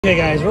Okay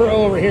guys, we're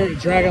over here at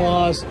Dragon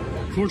Law's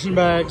Fortune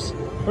Bags.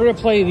 We're gonna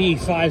play the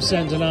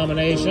 5-cent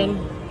denomination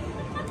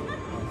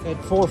at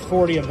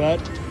 $4.40 a bet.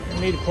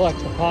 We need to collect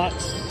the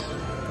pots.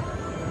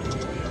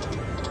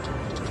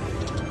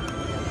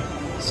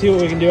 See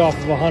what we can do off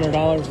of $100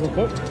 real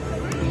quick.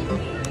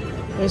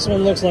 This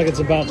one looks like it's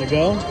about to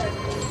go,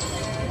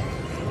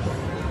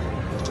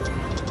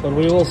 but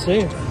we will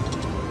see.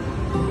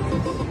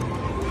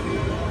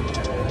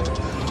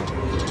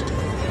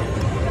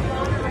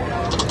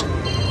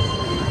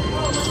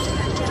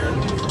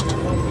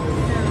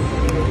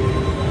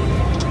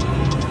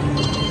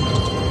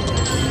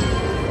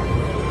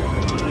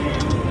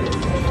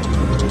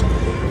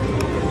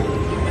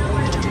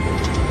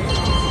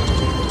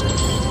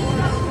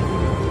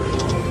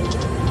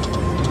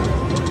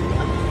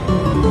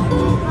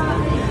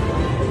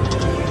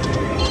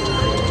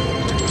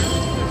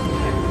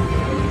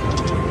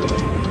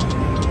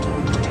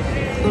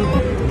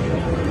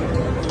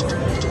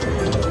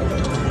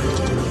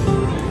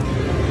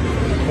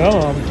 Come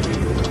on.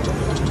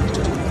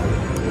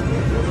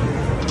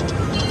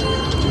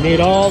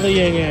 Need all the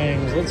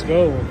yin-yangs. Let's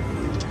go.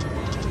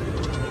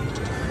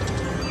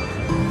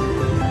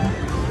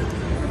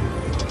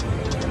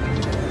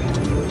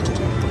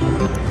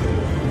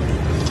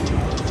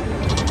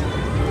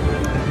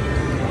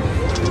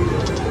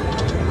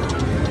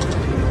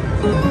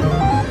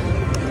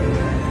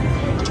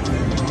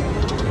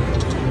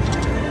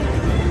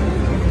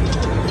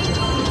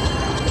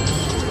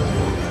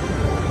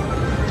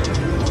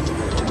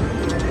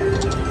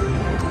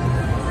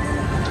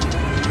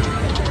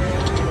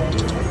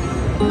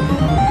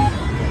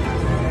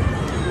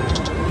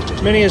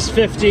 Mini is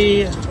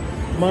 50,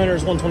 minor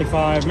is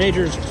 125,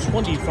 major is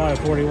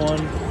 2541,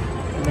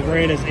 and the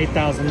grade is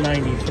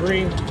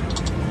 8,093.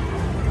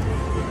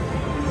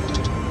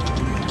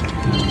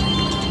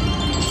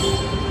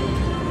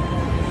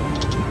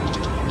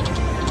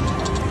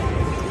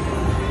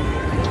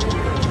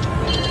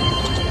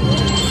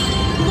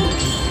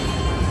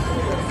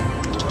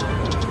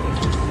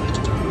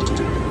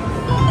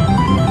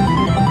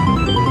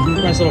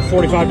 Nice little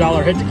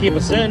 $45 hit to keep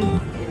us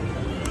in.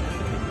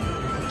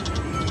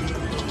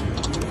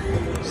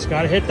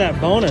 Gotta hit that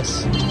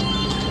bonus.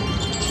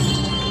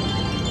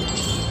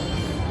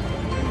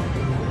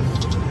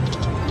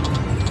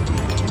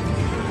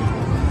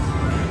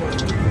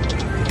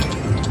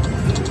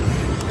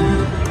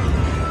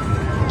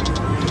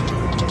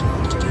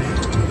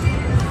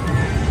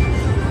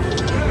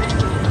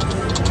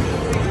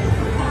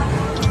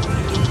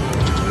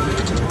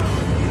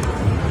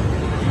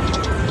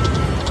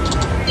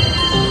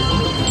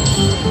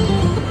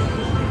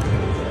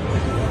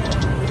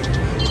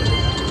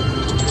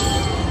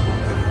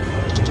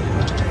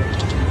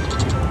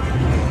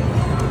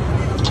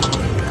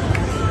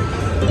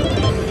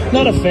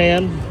 Not a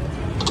fan.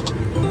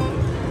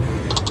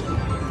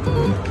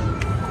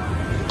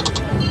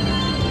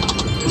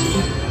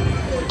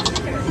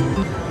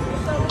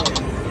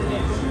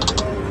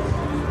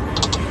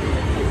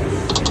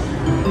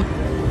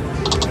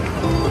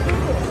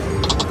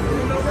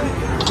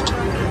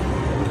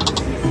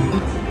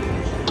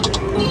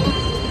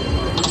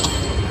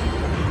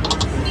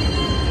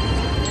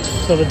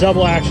 So the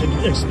double action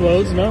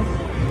explodes, no?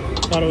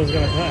 Thought it was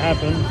gonna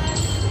happen.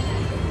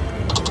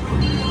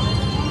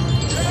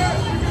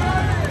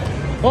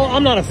 Well,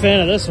 I'm not a fan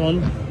of this one.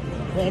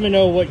 Let me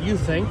know what you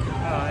think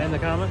in the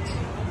comments.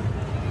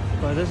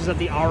 But this is at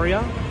the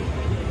Aria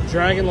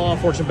Dragon Law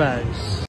Fortune Bags.